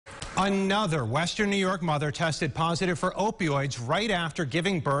Another Western New York mother tested positive for opioids right after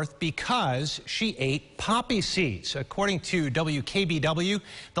giving birth because she ate poppy seeds. According to WKBW,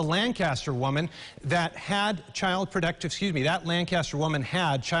 the Lancaster woman that had Child Protective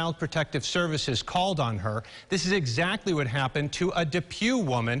Services called on her. This is exactly what happened to a Depew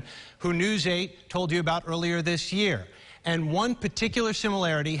woman who News 8 told you about earlier this year. And one particular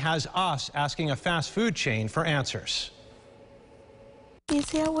similarity has us asking a fast food chain for answers. Is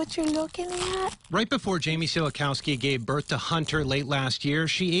that what you're looking at? Right before Jamie Silikowski gave birth to Hunter late last year,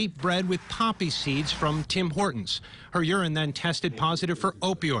 she ate bread with poppy seeds from Tim Hortons. Her urine then tested positive for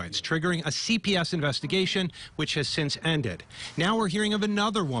opioids, triggering a CPS investigation, which has since ended. Now we're hearing of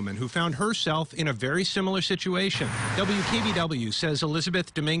another woman who found herself in a very similar situation. WKBW says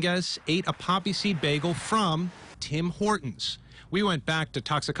Elizabeth Dominguez ate a poppy seed bagel from Tim Hortons. We went back to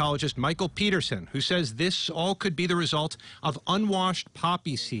toxicologist Michael Peterson, who says this all could be the result of unwashed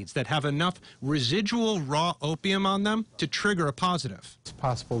poppy seeds that have enough residual raw opium on them to trigger a positive. It's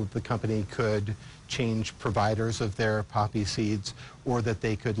possible that the company could change providers of their poppy seeds, or that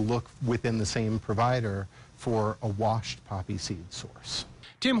they could look within the same provider for a washed poppy seed source.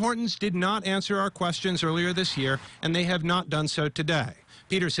 Tim Hortons did not answer our questions earlier this year, and they have not done so today.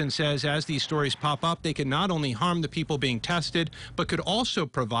 Peterson says as these stories pop up, they can not only harm the people being tested, but could also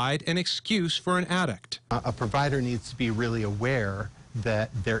provide an excuse for an addict. A provider needs to be really aware that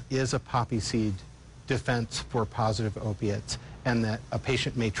there is a poppy seed defense for positive opiates, and that a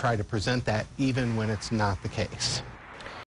patient may try to present that even when it's not the case.